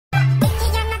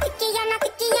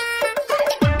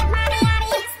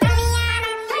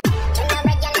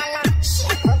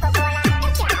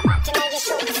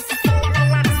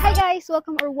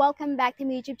welcome back to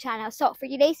my YouTube channel. So for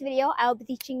today's video, I'll be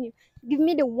teaching you Give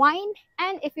Me the Wine,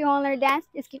 and if you want to learn dance,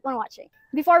 just keep on watching.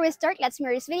 Before we start, let's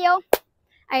mirror this video.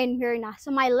 Ayun, mirror na.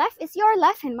 So my left is your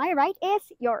left and my right is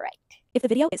your right. If the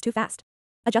video is too fast,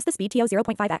 adjust the speed to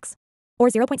 0.5x or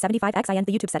 0.75x in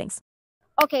the YouTube settings.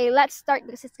 Okay, let's start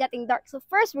because it's getting dark. So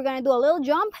first, we're gonna do a little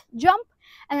jump,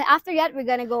 and then after that, we're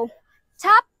gonna go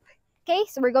tap. Okay,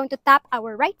 so we're going to tap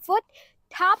our right foot,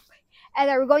 tap, and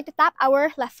then we're going to tap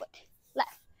our left foot,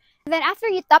 left. And then after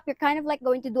you tap, you're kind of like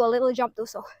going to do a little jump too.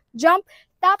 So jump,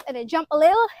 tap, and then jump a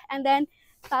little, and then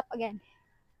tap again.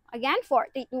 Again, 4,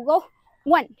 3, 2, go.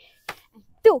 1,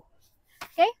 2.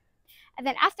 Okay, and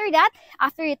then after that,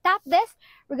 after you tap this,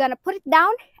 we're gonna put it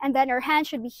down, and then our hand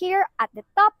should be here at the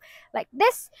top like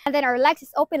this, and then our legs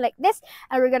is open like this,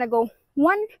 and we're gonna go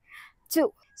 1,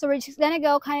 2. So we're just gonna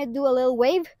go kind of do a little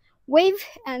wave,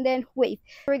 and then wave.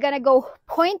 We're gonna go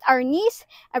point our knees,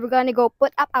 and we're gonna go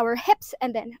put up our hips,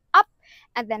 and then up,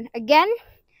 and then again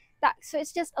that. So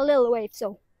it's just a little wave.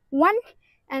 So 1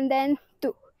 and then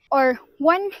 2, or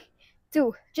 1,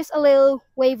 2, just a little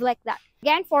wave like that.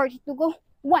 Again, 4, 2, go.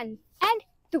 1 and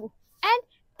 2 and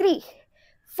 3,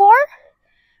 4.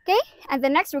 Okay, and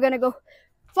then next we're gonna go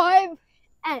 5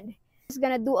 and just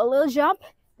gonna do a little jump,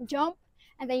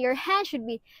 and then your hand should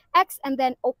be X and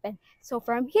then open. So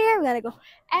from here, we're gonna go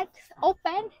X,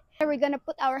 open, and we're gonna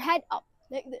put our head up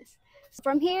like this. So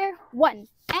from here, 1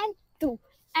 and 2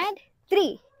 and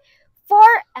 3,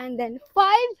 4, and then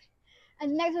 5.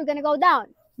 And next we're gonna go down,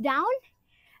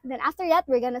 and then after that,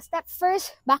 we're gonna step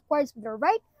first backwards with the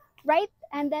right,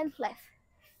 and then left.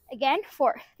 Again,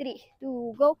 4, 3,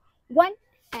 2, go. 1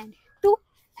 and 2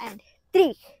 and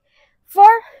 3,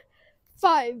 4,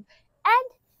 5, and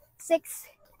 6,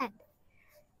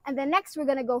 and then next we're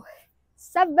gonna go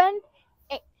 7,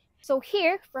 8. So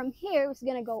here, from here, we're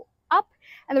gonna go up,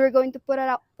 and then we're going to put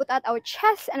out our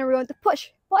chest, and we're going to push,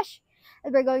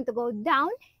 and we're going to go down,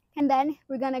 and then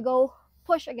we're gonna go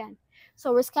push again.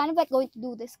 So we're kind of like going to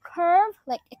do this curve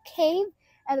like a cave,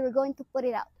 and we're going to put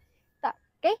it out. That,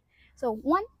 okay? So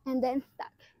 1 and then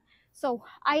that. So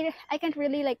I can't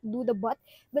really like do the butt,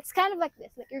 but it's kind of like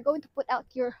this. Like you're going to put out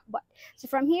your butt. So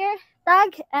from here,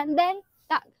 tag, and then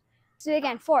tag. So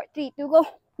again, 4, 3, 2, go.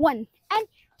 1 and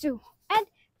 2 and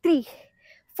 3,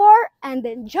 4, and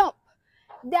then jump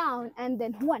down, and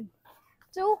then 1,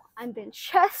 2, and then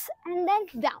chest, and then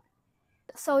down.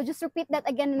 So just repeat that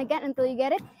again and again until you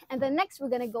get it. And then next we're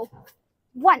gonna go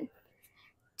 1,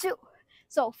 2.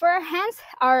 So for our hands,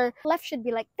 our left should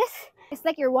be like this. It's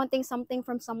like you're wanting something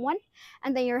from someone,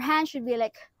 and then your hand should be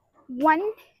like 1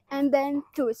 and then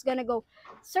 2. It's gonna go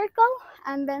circle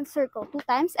and then circle 2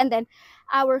 times, and then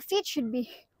our feet should be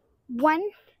 1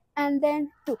 and then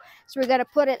 2. So we're gonna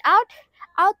put it out,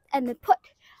 and then put,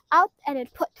 out, and then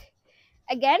put.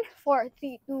 Again, 4,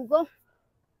 3, 2, go.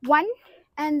 1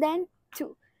 and then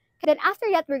 2. Then after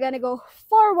that, we're gonna go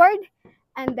forward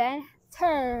and then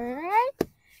turn.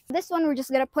 This one, we're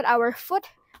just gonna put our foot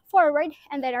forward,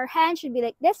 and then our hand should be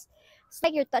like this. It's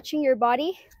like you're touching your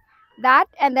body, that,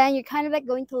 and then you're kind of like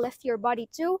going to lift your body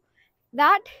too,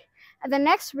 that. And then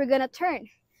next, we're gonna turn,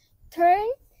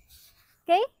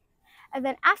 okay? And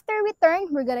then after we turn,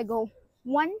 we're gonna go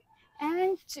 1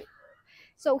 and 2.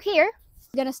 So here,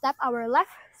 we're gonna step our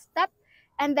left step,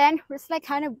 and then it's like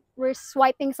kind of we're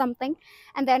swiping something,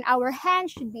 and then our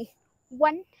hand should be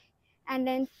 1 and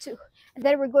then 2, and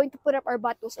then we're going to put up our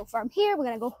butt too. So from here, we're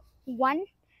gonna go 1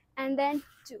 and then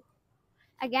 2.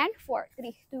 Again, 4,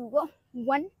 3, 2, go.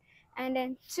 1 and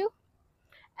then 2,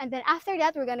 and then after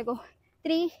that, we're gonna go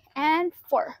 3 and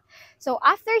 4. So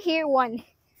after here, 1,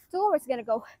 2, we're gonna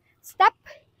go step,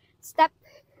 step,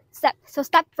 step. So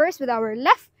step first with our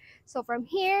left. So from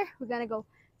here, we're gonna go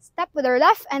step with our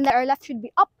left, and then our left should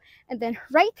be up, and then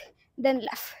right, then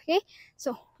left. Okay,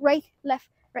 so right, left,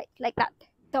 right, like that.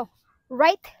 So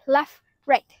right, left,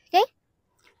 right. Okay,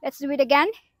 let's do it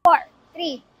again. 4,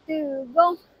 3, 2,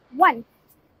 go. 1,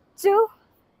 2,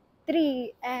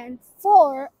 3, and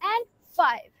 4, and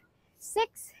 5,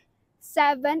 6,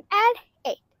 7, and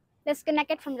 8. Let's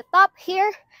connect it from the top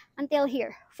here until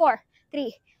here. 4,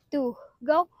 3, 2,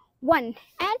 go. 1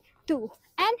 and 2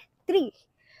 and 3,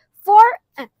 4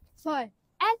 and 5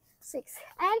 and 6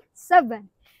 and 7,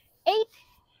 8,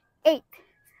 8,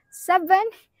 7,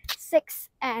 6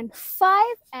 and 5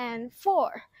 and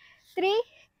 4, 3,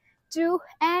 2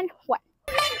 and 1.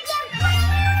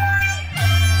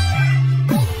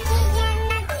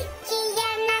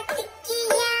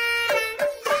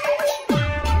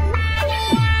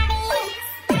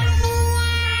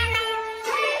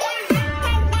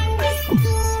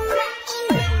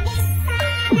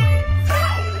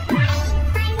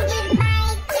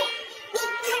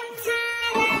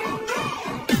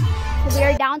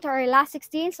 our last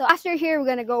 16. So after here, we're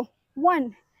gonna go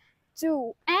 1,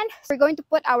 2, and we're going to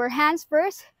put our hands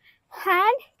first.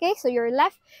 Hand, okay, so your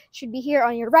left should be here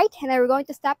on your right, and then we're going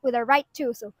to step with our right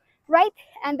too. So right,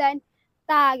 and then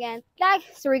tag and tag.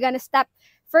 So we're gonna step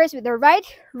first with the right,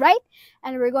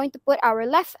 and we're going to put our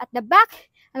left at the back,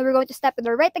 and we're going to step with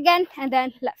the right again, and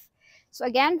then left. So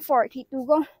again, 4, 3, 2,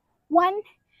 go. 1,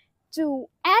 2,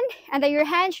 and then your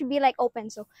hand should be like open.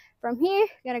 So from here,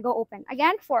 you're gonna go open.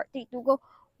 Again, 4, 3, 2, go.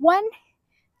 1,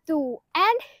 2,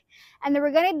 and then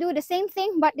we're gonna do the same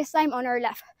thing, but this time on our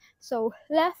left. So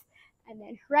left, and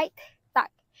then right, tag.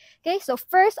 Okay, so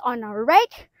first on our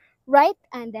right,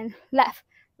 and then left,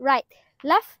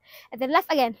 left, and then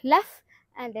left again, left,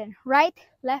 and then right,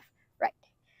 left, right.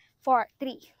 4,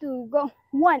 3, 2, go.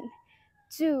 1,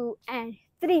 2, and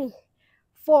 3,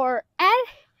 4, and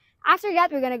after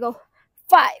that, we're gonna go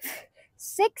 5,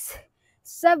 6,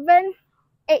 7,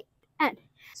 8, and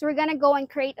so we're gonna go and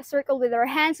create a circle with our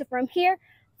hands. So from here,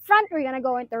 front, we're gonna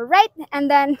go into right, and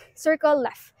then circle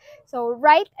left. So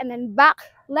right, and then back,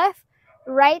 left,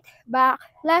 right, back,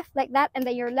 left, like that, and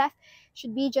then your left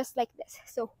should be just like this.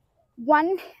 So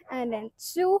 1, and then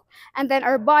 2, and then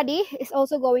our body is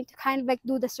also going to kind of like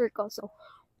do the circle. So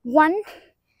 1,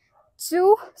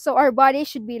 2, so our body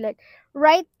should be like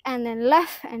right, and then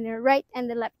left, and then right, and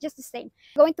then left, just the same.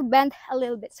 Going to bend a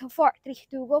little bit. So 4, 3,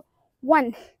 2, go.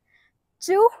 1,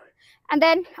 2, and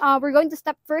then we're going to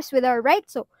step first with our right.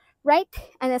 So right,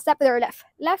 and then step with our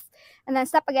left, and then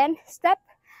step again, step,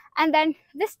 and then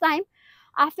this time,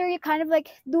 after you kind of like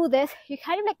do this, you're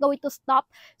kind of like going to stop.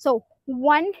 So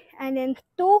 1, and then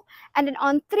 2, and then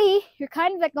on 3, you're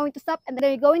kind of like going to stop, and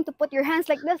then you're going to put your hands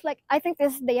like this, like I think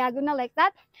this is diagonal, like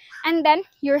that, and then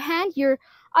your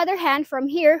other hand from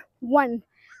here, 1,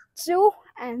 2,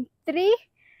 and 3.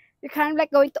 You're kind of like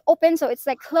going to open, so it's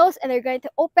like close, and you're going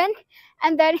to open,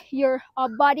 and then your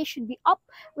body should be up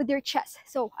with your chest.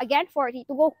 So again, 40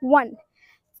 to go. 1,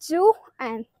 2,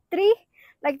 and 3,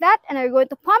 like that, and you're going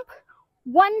to pump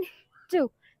 1,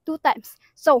 2 times.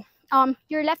 So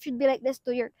your left should be like this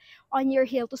to on your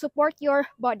heel to support your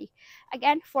body.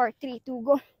 Again, 4, 3, 2,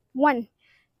 go. 1,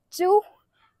 2,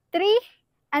 3,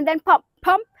 and then pump.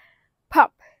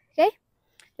 Okay,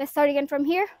 let's start again from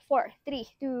here. 4, 3,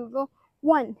 2, go.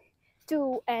 1,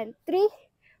 2, and 3,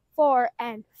 4,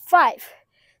 and 5,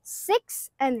 6,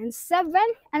 and then 7,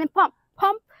 and then pump.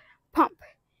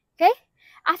 Okay,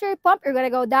 after you pump, you're gonna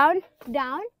go down.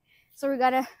 So we're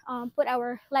gonna put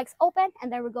our legs open,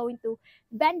 and then we're going to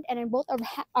bend, and then both of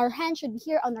our hands should be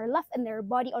here on our left, and their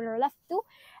body on our left too,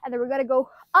 and then we're gonna go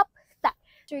up, tap.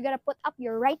 So you're gonna put up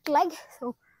your right leg,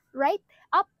 so right,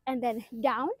 up, and then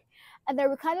down, and then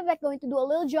we're kind of like going to do a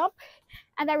little jump,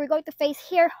 and then we're going to face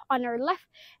here on our left,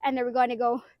 and then we're going to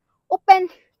go open,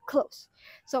 close.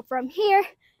 So from here,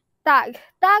 tag,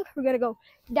 we're going to go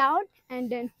down, and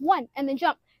then 1, and then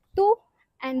jump, 2,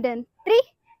 and then 3,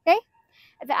 okay?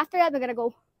 And then after that, we're going to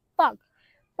go pug.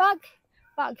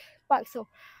 So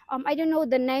I don't know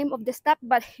the name of the step,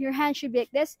 but your hand should be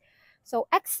like this. So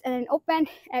X, and then open,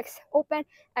 X, open,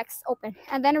 X, open.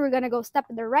 And then we're going to go step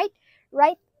to the right,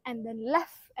 and then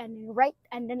left, and then right,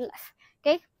 and then left.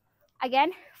 Okay,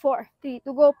 again, 4, 3,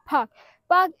 2, go. Pug,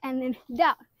 and then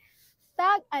down,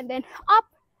 tag, and then up,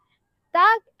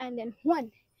 tag, and then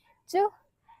 1, 2,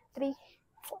 3,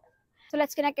 4. So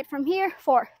let's connect it from here.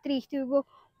 4, 3, 2, go.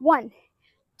 1,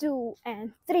 2,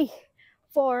 and 3,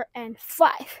 4, and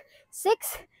 5,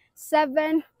 6,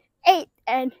 7, 8,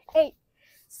 and 8,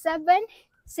 7,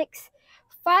 6,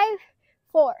 5,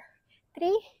 4,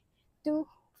 3, 2,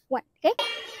 1. Okay.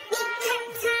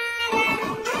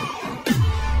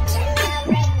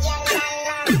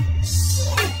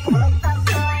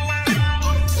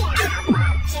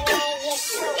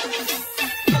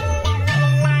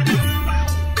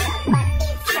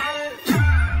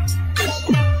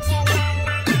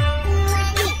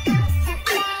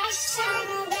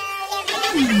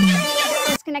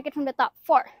 Let's connect it from the top.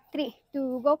 4, 3,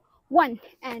 2, go. 1,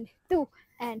 and 2,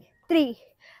 and 3,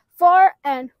 4,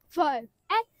 and 5,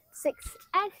 and 6,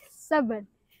 and 7,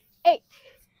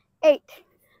 8,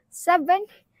 7,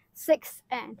 6,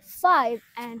 and 5,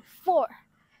 and 4,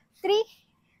 3,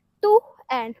 2,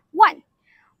 and 1,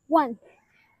 1,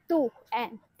 2,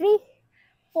 and 3,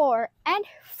 4, and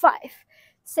 5,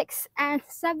 6, and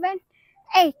 7,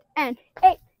 8, and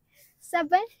 8,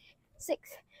 7, 6,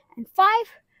 and 5,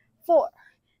 4,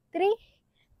 3,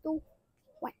 2,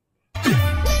 1.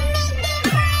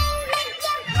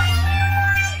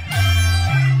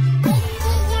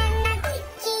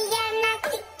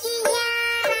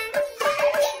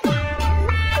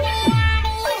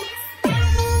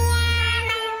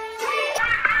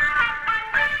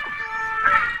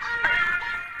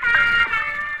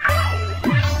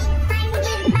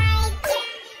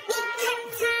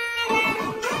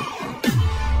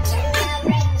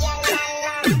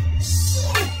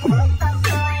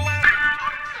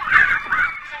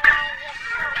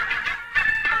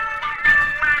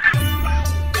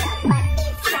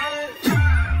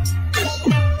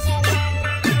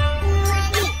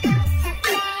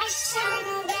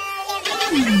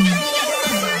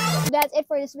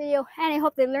 this video, and I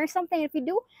hope they learned something. If you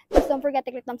do, please don't forget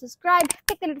to click on subscribe,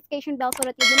 click the notification bell so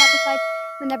that you'll be notified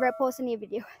whenever I post a new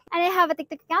video. And I have a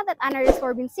TikTok account at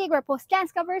 @Bensig where I post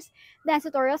dance covers, dance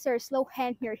tutorials, or slow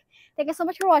hand nerd. Thank you so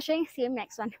much for watching. See you in the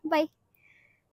next one. Bye!